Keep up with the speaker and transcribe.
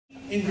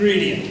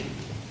ingredient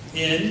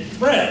in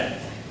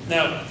bread.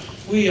 Now,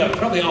 we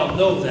probably all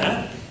know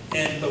that,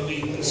 but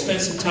we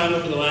spent some time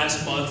over the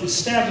last month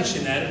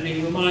establishing that and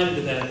being reminded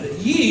of that. That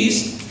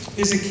yeast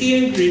is a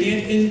key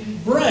ingredient in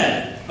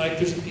bread. Like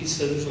there's a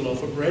pizza, there's a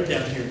loaf of bread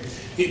down here.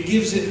 It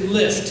gives it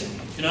lift,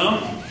 you know?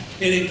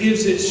 And it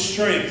gives it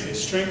strength. It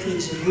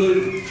strengthens the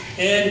gluten.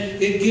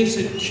 And it gives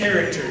it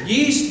character.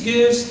 Yeast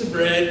gives the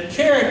bread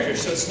character,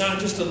 so it's not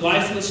just a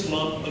lifeless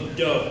lump of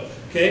dough.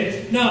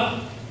 Okay?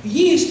 Now,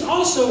 yeast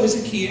also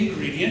is a key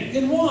ingredient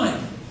in wine.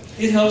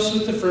 It helps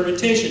with the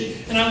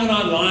fermentation. And I went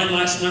online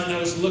last night and I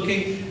was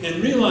looking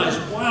and realized,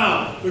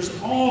 wow,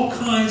 there's all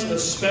kinds of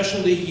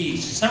specialty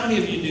yeasts. How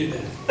many of you knew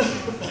that?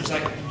 There's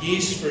like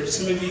yeast for,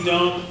 some of you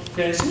don't.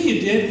 Okay, some of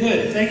you did.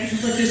 Good. Thank you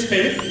for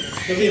participating.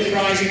 There'll be a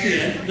prize at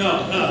the end.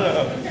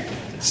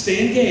 No.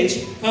 Stay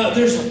engaged.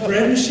 There's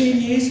bread machine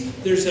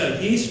yeast. There's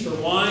yeast for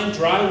wine,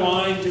 dry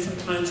wine, different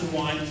kinds of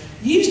wine.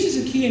 Yeast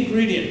is a key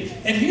ingredient.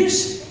 And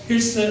here's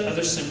the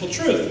other simple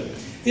truth.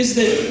 Is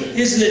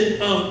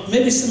that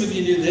maybe some of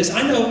you knew this.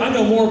 I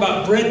know more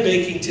about bread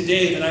baking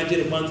today than I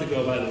did a month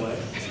ago, by the way.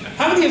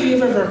 How many of you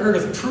have ever heard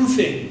of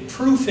proofing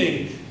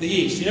the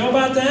yeast? You know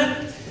about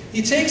that?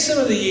 You take some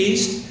of the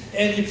yeast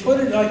and you put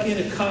it like in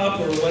a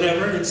cup or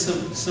whatever in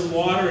some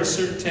water at a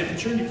certain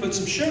temperature, and you put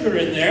some sugar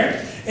in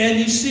there and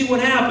you see what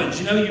happens.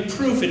 You know, you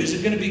proof it. Is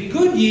it going to be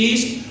good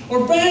yeast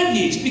or bad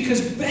yeast? Because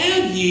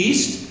bad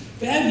yeast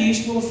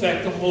will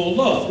affect the whole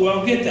loaf. We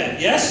all get that,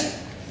 yes?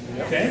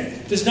 Okay.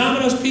 Does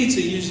Domino's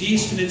Pizza use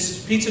yeast in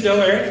its pizza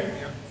dough, Eric?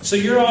 So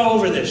you're all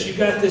over this. You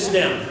got this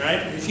down,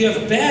 right? If you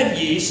have bad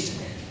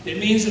yeast, it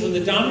means that when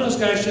the Domino's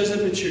guy shows up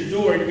at your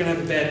door, you're going to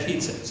have a bad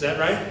pizza. Is that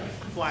right?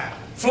 Flat.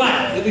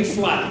 Flat. It'll be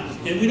flat.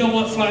 And we don't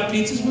want flat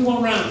pizzas. We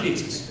want round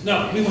pizzas.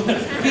 No, we want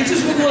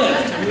pizzas with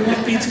lift. And we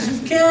want pizzas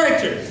with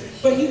character.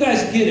 But you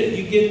guys get it.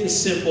 You get the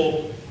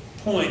simple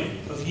point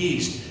of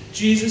yeast.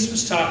 Jesus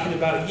was talking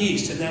about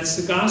yeast, and that's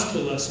the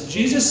gospel lesson.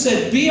 Jesus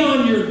said, be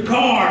on your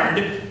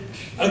guard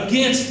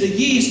against the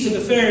yeast of the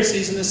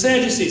Pharisees and the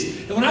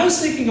Sadducees. And when I was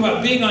thinking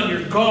about being on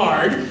your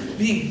guard,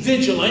 being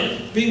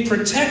vigilant, being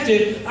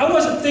protected, I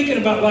wasn't thinking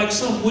about like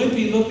some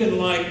wimpy looking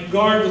like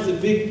guard with a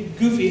big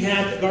goofy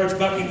hat that guards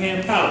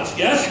Buckingham Palace,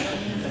 yes?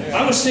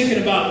 I was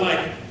thinking about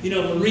like, you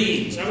know,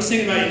 Marines. I was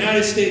thinking about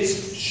United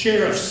States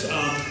sheriffs.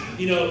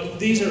 You know,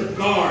 these are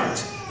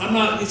guards.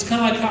 It's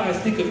kind of like how I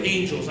think of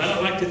angels. I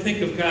don't like to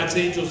think of God's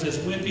angels as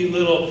wimpy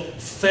little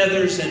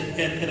feathers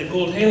and a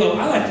gold halo.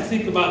 I like to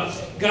think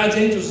about God's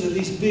angels as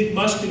these big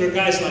muscular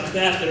guys like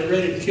that are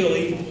ready to kill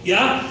evil.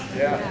 Yeah?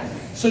 Yeah.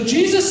 So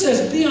Jesus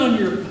says, be on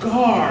your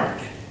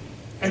guard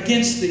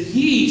against the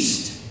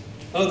yeast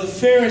of the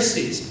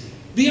Pharisees.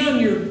 Be on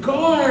your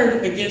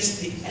guard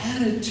against the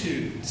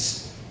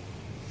attitudes.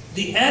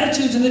 The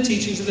attitudes and the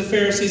teachings of the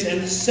Pharisees and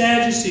the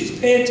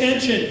Sadducees. Pay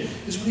attention,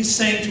 is what he's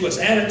saying to us.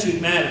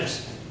 Attitude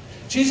matters.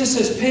 Jesus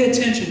says, pay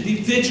attention, be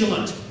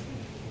vigilant.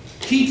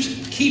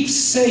 Keep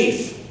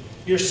safe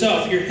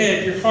yourself, your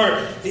head, your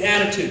heart, the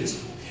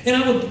attitudes. And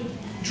I will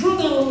drill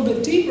down a little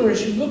bit deeper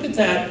as you look at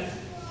that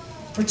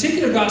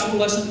particular gospel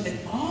lesson in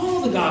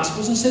all the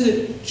gospels and say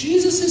that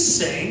Jesus is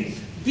saying,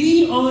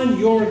 be on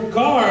your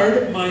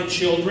guard, my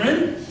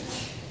children,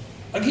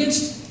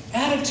 against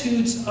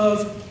attitudes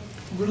of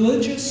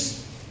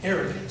religious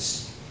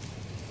arrogance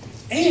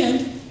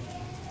and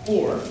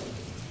or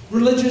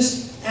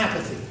religious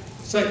apathy.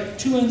 It's like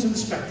two ends of the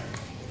spectrum.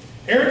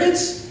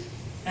 Arrogance,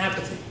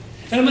 apathy.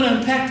 And I'm going to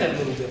unpack that a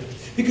little bit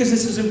because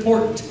this is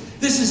important.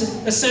 This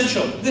is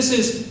essential. This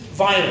is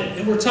vital.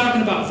 And we're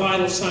talking about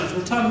vital signs.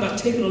 We're talking about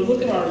taking a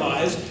look at our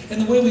lives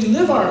and the way we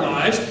live our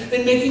lives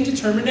and making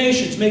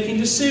determinations, making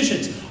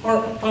decisions.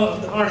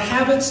 Our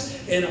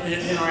habits and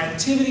our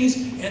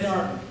activities and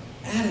our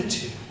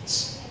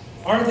attitudes.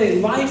 Are they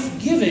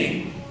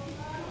life-giving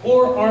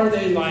or are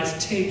they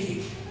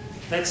life-taking?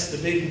 That's the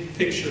big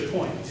picture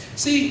point.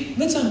 See,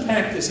 let's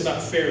unpack this about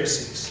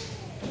Pharisees.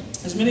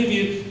 As many of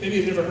you, maybe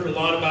you've never heard a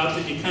lot about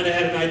them, you kind of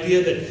had an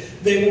idea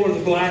that they wore the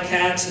black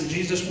hats and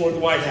Jesus wore the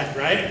white hat,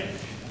 right?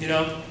 You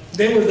know,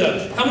 they were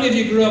how many of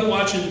you grew up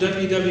watching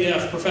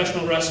WWF,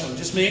 professional wrestling?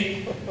 Just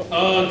me?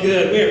 Oh,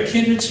 good. We are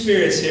kindred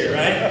spirits here,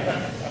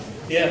 right?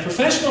 Yeah,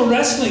 professional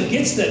wrestling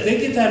gets that. They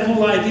get that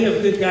whole idea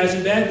of good guys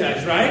and bad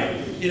guys, right?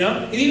 You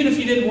know, and even if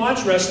you didn't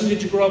watch wrestling,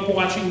 did you grow up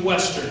watching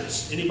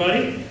westerns?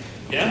 Anybody?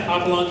 Yeah,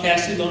 Hopalong,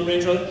 Cassidy, Lone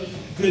Ranger,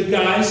 good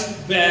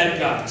guys, bad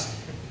guys.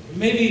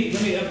 Maybe,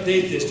 let me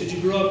update this. Did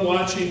you grow up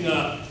watching,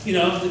 you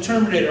know, The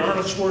Terminator,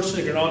 Arnold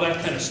Schwarzenegger, and all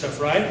that kind of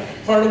stuff, right?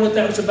 Part of what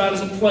that was about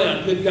is a play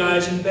on good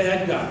guys and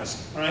bad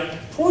guys, all right?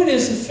 Point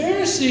is, the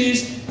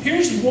Pharisees,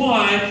 here's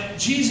why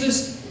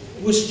Jesus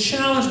was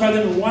challenged by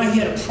them and why he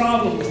had a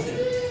problem with them.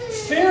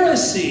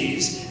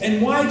 Pharisees,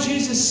 and why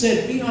Jesus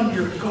said, be on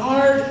your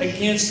guard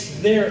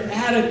against their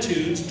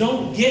attitudes,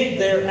 don't get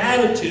their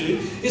attitude,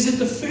 is that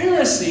the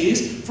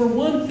Pharisees, for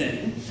one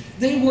thing,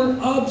 they were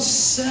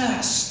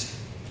obsessed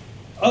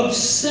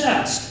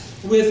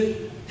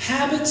with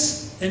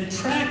habits and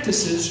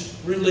practices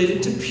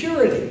related to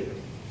purity.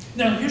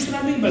 Now, here's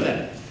what I mean by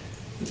that.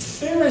 The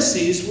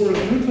Pharisees were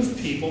a group of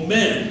people,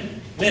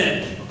 men,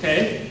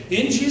 Okay?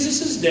 In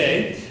Jesus'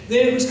 day,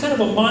 it was kind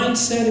of a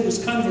mindset, it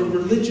was kind of a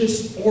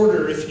religious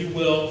order, if you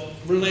will,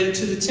 related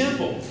to the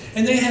temple.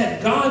 And they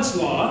had God's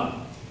law,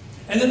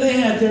 and then they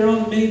had their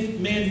own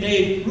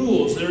man-made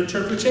rules, their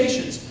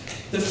interpretations.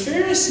 The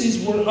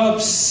Pharisees were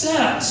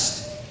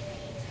obsessed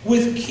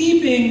with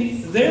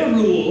keeping their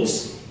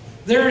rules,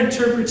 their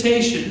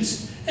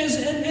interpretations,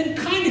 and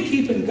kind of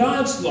keeping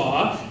God's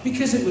law,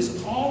 because it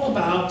was all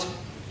about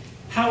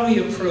how we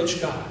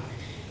approach God.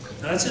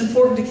 Now, that's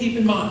important to keep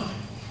in mind.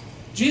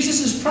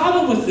 Jesus'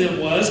 problem with them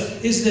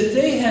is that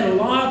they had a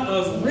lot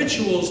of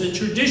rituals and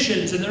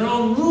traditions and their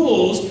own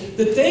rules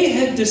that they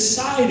had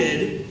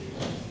decided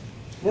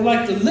were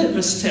like the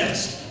litmus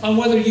test on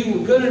whether you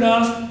were good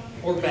enough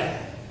or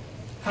bad,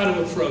 how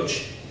to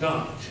approach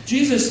God.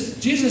 Jesus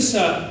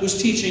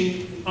was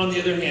teaching, on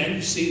the other hand,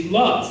 you see,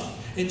 love.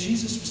 And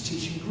Jesus was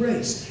teaching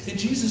grace. And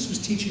Jesus was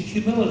teaching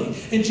humility.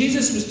 And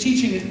Jesus was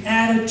teaching an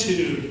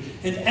attitude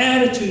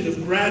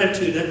of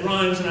gratitude. That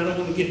rhymes, and I don't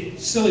want to get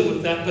silly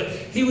with that, but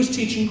he was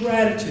teaching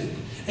gratitude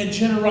and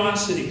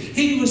generosity.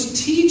 He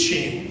was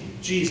teaching,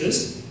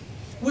 Jesus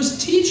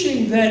was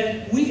teaching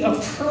that we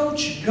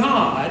approach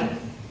God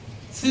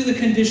through the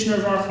condition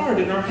of our heart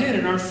and our head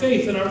and our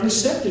faith and our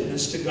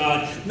receptiveness to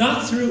God,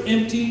 not through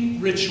empty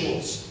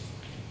rituals.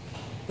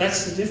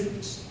 That's the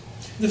difference.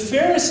 The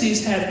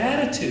Pharisees had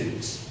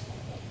attitudes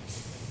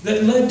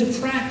that led to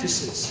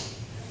practices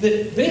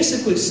that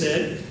basically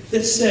said,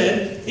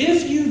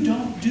 if you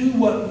don't do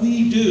what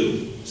we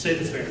do, say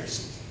the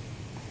Pharisees,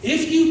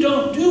 if you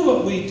don't do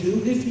what we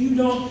do, if you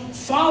don't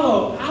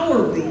follow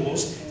our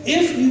rules,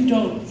 if you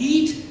don't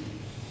eat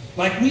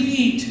like we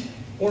eat,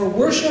 or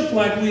worship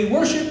like we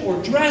worship,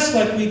 or dress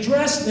like we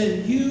dress,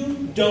 then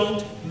you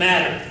don't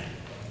matter.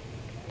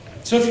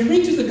 So if you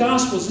read through the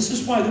Gospels, this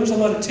is why there was a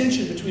lot of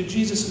tension between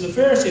Jesus and the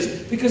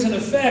Pharisees. Because in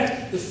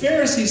effect, the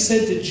Pharisees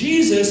said to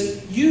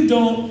Jesus, you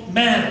don't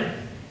matter.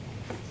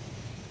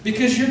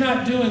 Because you're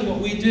not doing what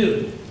we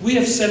do. We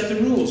have set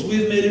the rules.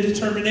 We have made a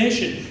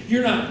determination.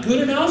 You're not good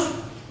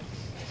enough.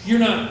 You're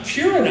not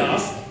pure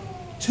enough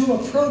to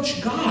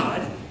approach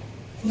God,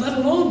 let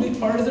alone be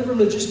part of the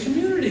religious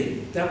community.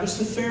 That was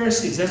the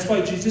Pharisees. That's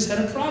why Jesus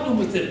had a problem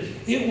with them.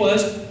 It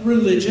was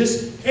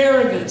religious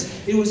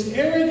arrogance. It was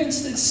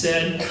arrogance that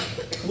said,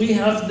 we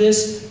have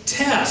this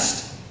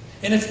test.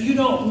 And if you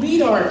don't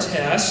meet our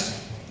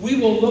test, we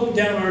will look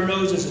down our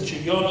noses at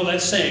you. You all know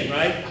that saying,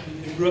 right?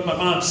 You grew up, my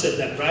mom said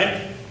that,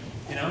 right?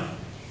 You know?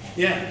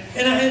 Yeah.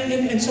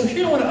 And so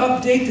here I want to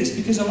update this,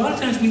 because a lot of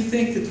times we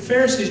think that the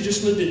Pharisees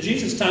just lived in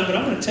Jesus' time, but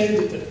I'm going to tell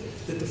you that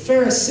the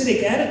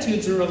Pharisaic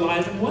attitudes are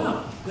alive and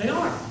well. They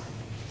are.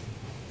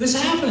 This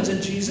happens,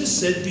 and Jesus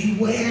said,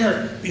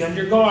 beware, be on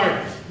your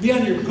guard. Be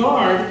on your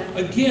guard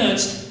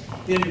against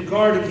the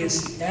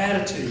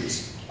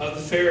attitudes of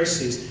the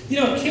Pharisees. You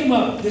know, it came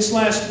up this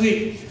last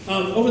week.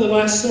 Over the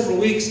last several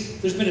weeks,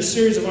 there's been a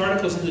series of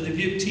articles in the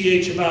Dubuque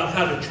TH about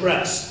how to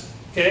dress.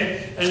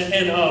 Okay?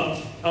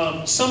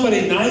 And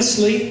somebody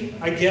nicely,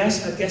 I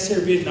guess they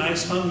were being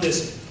nice,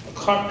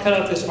 cut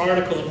out this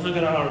article and hung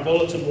it on our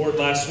bulletin board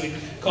last week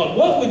called,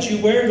 What Would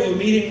You Wear to a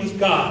Meeting with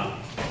God?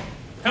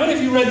 How many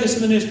of you read this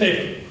in the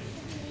newspaper?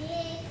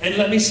 And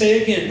let me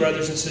say again,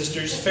 brothers and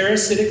sisters,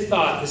 Pharisaic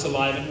thought is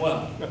alive and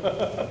well.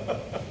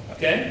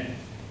 Okay?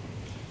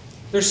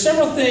 There's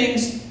several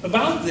things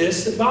about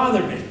this that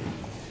bother me.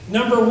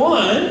 Number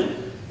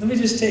one, let me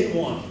just take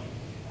one.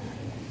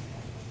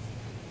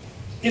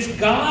 If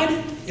God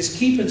is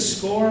keeping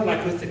score,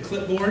 like with the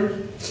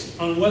clipboard,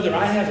 on whether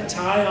I have a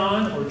tie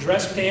on or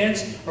dress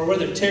pants, or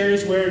whether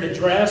Terry's wearing a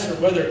dress, or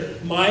whether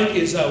Mike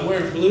is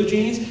wearing blue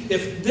jeans,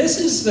 if this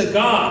is the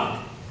God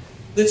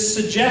that's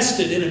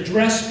suggested in a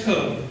dress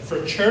code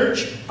for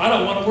church, I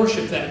don't want to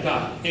worship that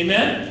God.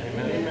 Amen?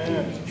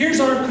 Amen. Here's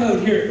our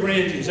code here at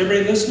Grandview's.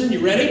 Everybody listening? You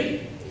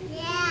ready?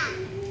 Yeah.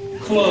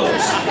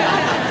 Clothes.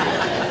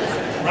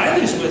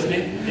 Riley's with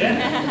me.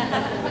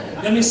 Yeah.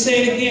 Let me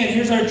say it again.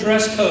 Here's our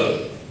dress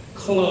code.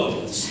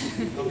 Clothes.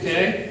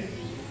 Okay?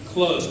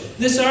 Clothes.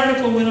 This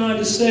article went on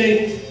to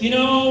say, you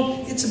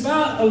know, it's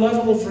about a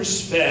level of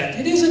respect.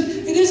 It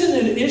isn't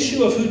an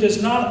issue of who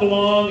does not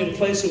belong in a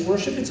place of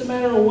worship. It's a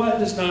matter of what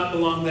does not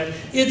belong there.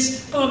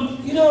 It's,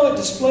 it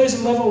displays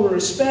a level of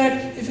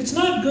respect. If it's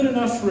not good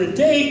enough for a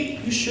date,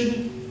 you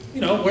shouldn't,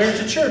 wear it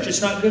to church.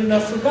 It's not good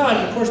enough for God.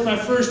 And of course, my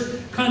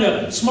first kind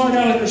of smart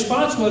aleck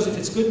response was, if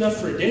it's good enough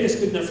for a date, it's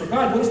good enough for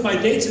God. What if my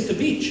date's at the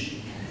beach?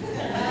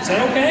 Is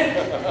that okay?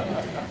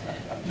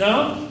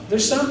 No?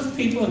 There's some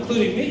people,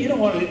 including me, you don't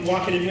want to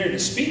walk in here in a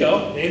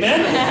Speedo.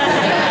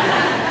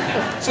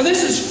 Amen? So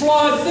this is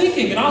flawed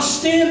thinking, and I'll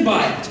stand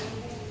by it.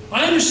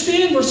 I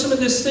understand where some of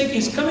this thinking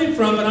is coming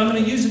from, but I'm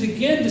going to use it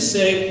again to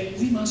say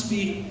we must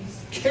be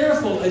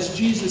careful, as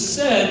Jesus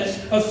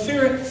said, of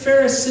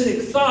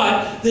Pharisaic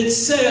thought that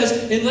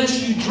says,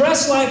 unless you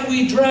dress like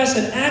we dress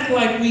and act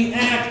like we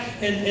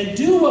act and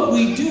do what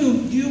we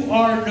do, you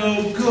are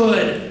no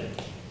good.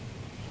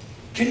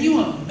 Can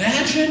you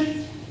imagine?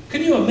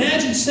 Can you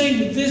imagine saying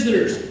to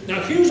visitors,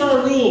 now here's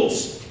our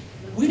rules.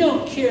 We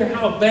don't care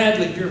how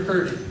badly you're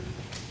hurting.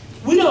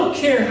 We don't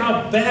care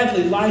how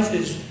badly life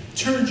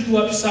turned you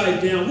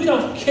upside down. We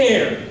don't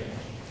care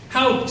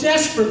how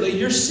desperately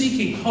you're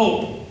seeking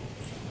hope.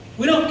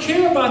 We don't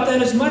care about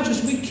that as much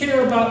as we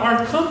care about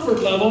our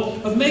comfort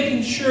level of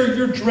making sure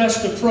you're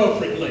dressed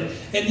appropriately.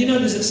 And you know,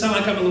 does it sound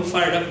like I'm a little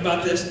fired up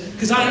about this?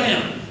 Because I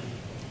am.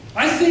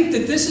 I think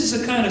that this is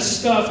the kind of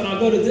stuff, and I'll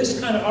go to this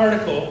kind of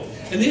article,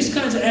 and these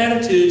kinds of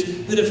attitudes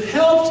that have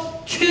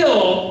helped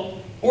kill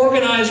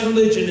organized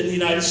religion in the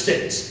United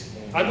States.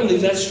 I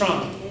believe that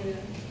strongly.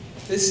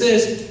 It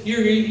says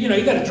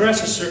you got to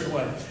dress a certain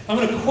way. I'm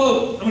going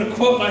to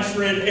quote my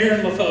friend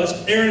Aaron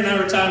LaFoe. Aaron and I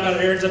were talking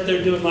about it. Aaron's up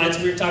there doing lights.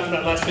 We were talking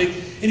about it last week,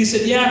 and he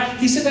said, "Yeah."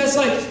 He said that's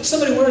like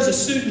somebody wears a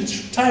suit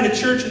and tie to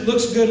church. It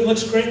looks good, and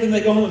looks great. Then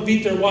they go home and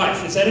beat their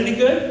wife. Is that any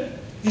good?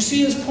 You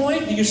see his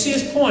point? Do you see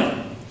his point?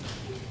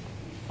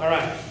 All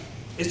right.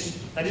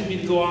 I didn't mean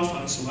to go off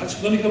on it so much.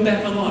 Let me go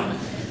back online.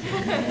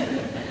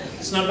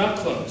 It's not about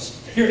clothes.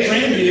 Here at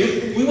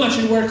Grandview, we want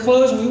you to wear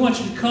clothes and we want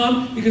you to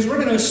come because we're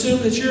going to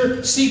assume that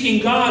you're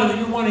seeking God and that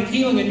you're wanting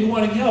healing and you're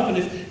wanting help. And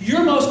if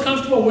you're most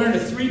comfortable wearing a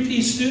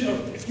three-piece suit, or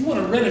if you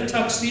want to rent a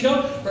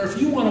tuxedo, or if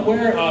you want to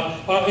wear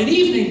an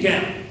evening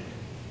gown,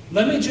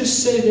 let me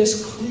just say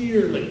this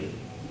clearly.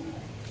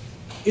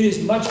 It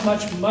is much,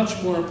 much,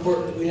 much more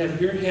important that we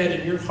have your head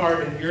and your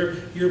heart and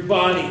your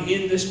body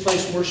in this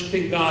place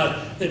worshiping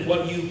God than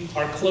what you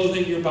are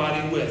clothing your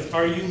body with.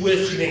 Are you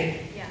with me?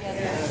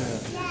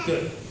 Yes.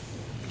 Good.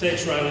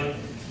 Thanks, Riley.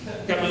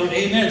 Got my own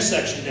amen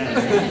section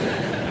down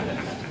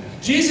here.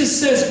 Jesus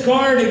says,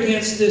 guard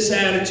against this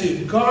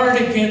attitude.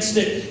 Guard against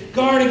it.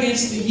 Guard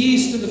against the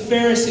yeast of the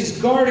Pharisees.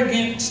 Guard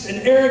against an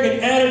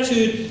arrogant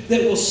attitude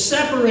that will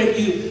separate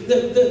you,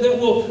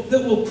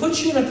 that will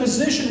put you in a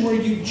position where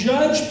you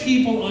judge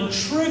people on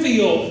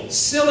trivial,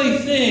 silly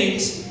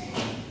things.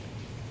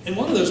 And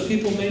one of those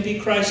people may be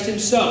Christ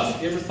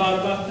himself. You ever thought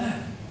about that?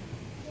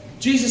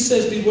 Jesus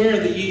says, beware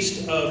of the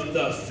yeast of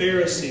the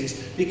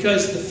Pharisees,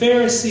 because the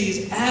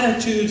Pharisees'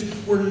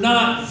 attitudes were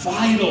not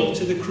vital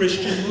to the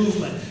Christian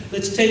movement.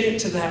 Let's take it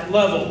to that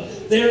level.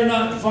 They are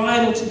not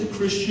vital to the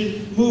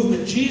Christian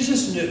movement.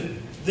 Jesus knew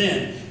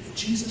then, and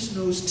Jesus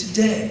knows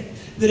today,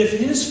 that if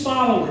his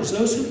followers,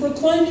 those who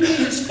proclaim to be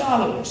his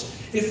followers,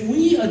 if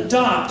we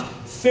adopt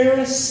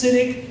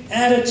Pharisaic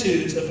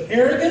attitudes of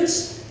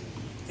arrogance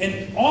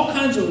and all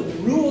kinds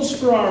of rules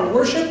for our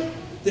worship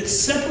that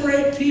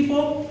separate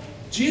people,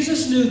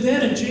 Jesus knew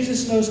then and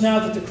Jesus knows now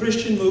that the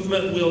Christian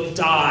movement will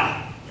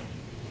die.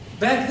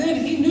 Back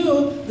then he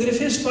knew that if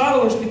his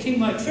followers became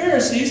like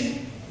Pharisees,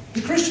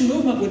 the Christian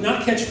movement would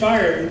not catch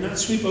fire, it would not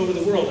sweep over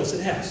the world as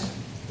it has.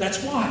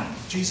 That's why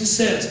Jesus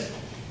says,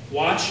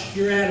 watch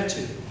your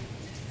attitude.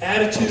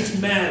 Attitudes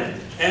matter.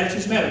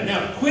 Attitudes matter.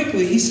 Now,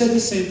 quickly, he said the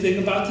same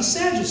thing about the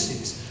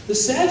Sadducees. The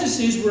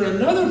Sadducees were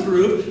another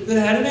group that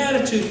had an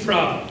attitude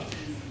problem.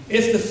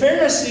 If the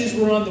Pharisees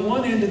were on the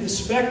one end of the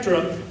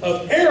spectrum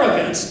of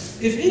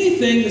arrogance, if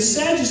anything, the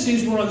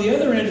Sadducees were on the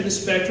other end of the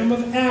spectrum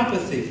of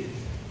apathy.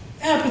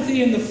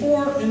 Apathy in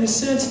the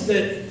sense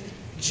that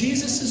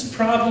Jesus'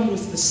 problem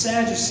with the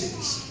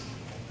Sadducees,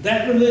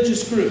 that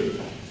religious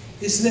group,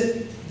 is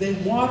that they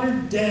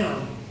watered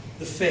down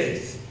the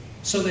faith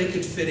so they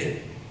could fit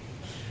in.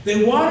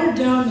 They watered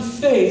down the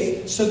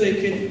faith so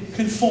they could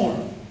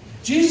conform.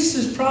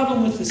 Jesus'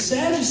 problem with the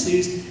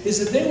Sadducees is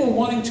that they were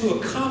wanting to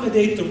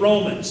accommodate the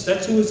Romans.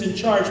 That's who was in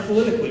charge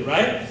politically,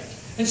 right?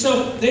 And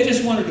so they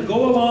just wanted to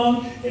go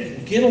along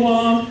and get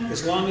along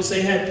as long as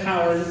they had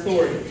power and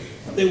authority.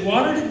 They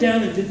watered it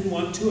down and didn't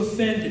want to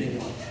offend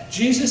anyone.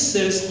 Jesus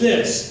says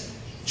this,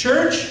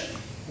 church,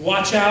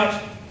 watch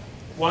out.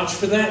 Watch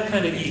for that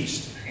kind of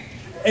yeast.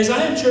 As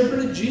I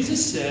interpret it,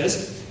 Jesus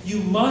says, you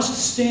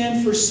must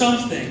stand for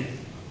something.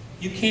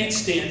 You can't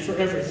stand for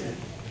everything,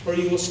 or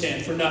you will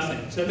stand for nothing.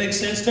 Does that make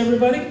sense to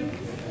everybody?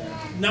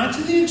 Not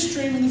to the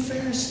extreme of the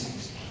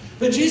Pharisees.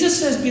 But Jesus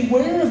says,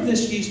 beware of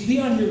this yeast.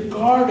 Be on your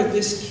guard of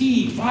this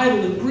key, vital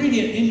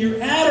ingredient in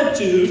your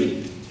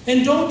attitude,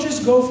 and don't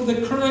just go for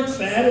the current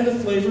fad or the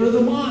flavor of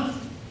the month.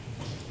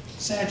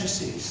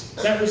 Sadducees.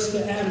 That was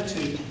the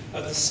attitude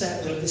of the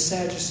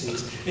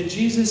Sadducees. And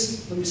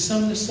Jesus, let me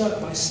sum this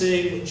up by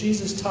saying what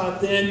Jesus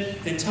taught then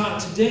and taught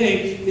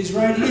today is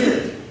right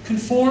here.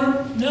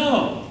 Conform?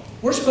 No.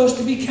 We're supposed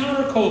to be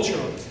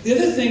countercultural. The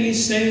other thing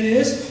he's saying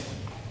is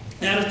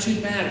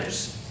attitude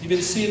matters. You've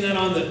been seeing that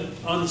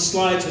on the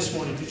slides this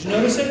morning. Did you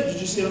notice it? Did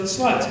you see it on the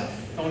slides?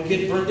 I want to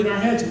get burned in our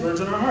heads and burns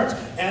in our hearts.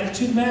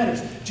 Attitude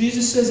matters.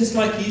 Jesus says it's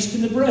like yeast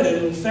in the bread.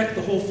 It will affect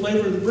the whole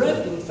flavor of the bread.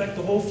 It will affect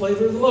the whole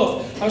flavor of the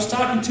loaf. I was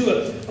talking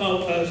to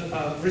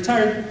a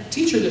retired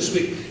teacher this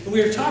week, and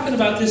we were talking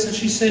about this, and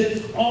she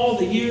said, all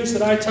the years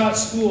that I taught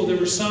school, there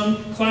were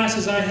some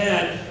classes I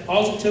had,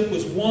 all it took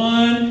was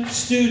one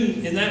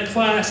student in that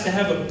class to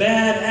have a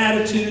bad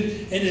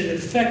attitude, and it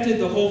affected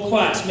the whole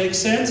class. Make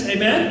sense?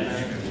 Amen?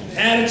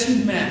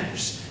 Attitude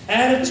matters.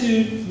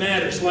 Attitude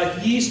matters.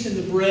 Like yeast in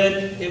the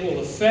bread, it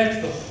will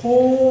affect the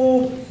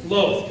whole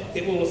loaf.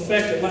 It will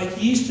affect it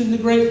like yeast in the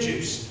grape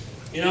juice.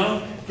 You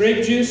know,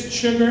 grape juice,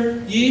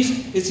 sugar,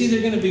 yeast, it's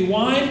either going to be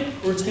wine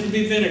or it's going to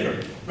be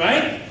vinegar.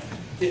 Right?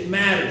 It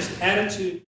matters. Attitude.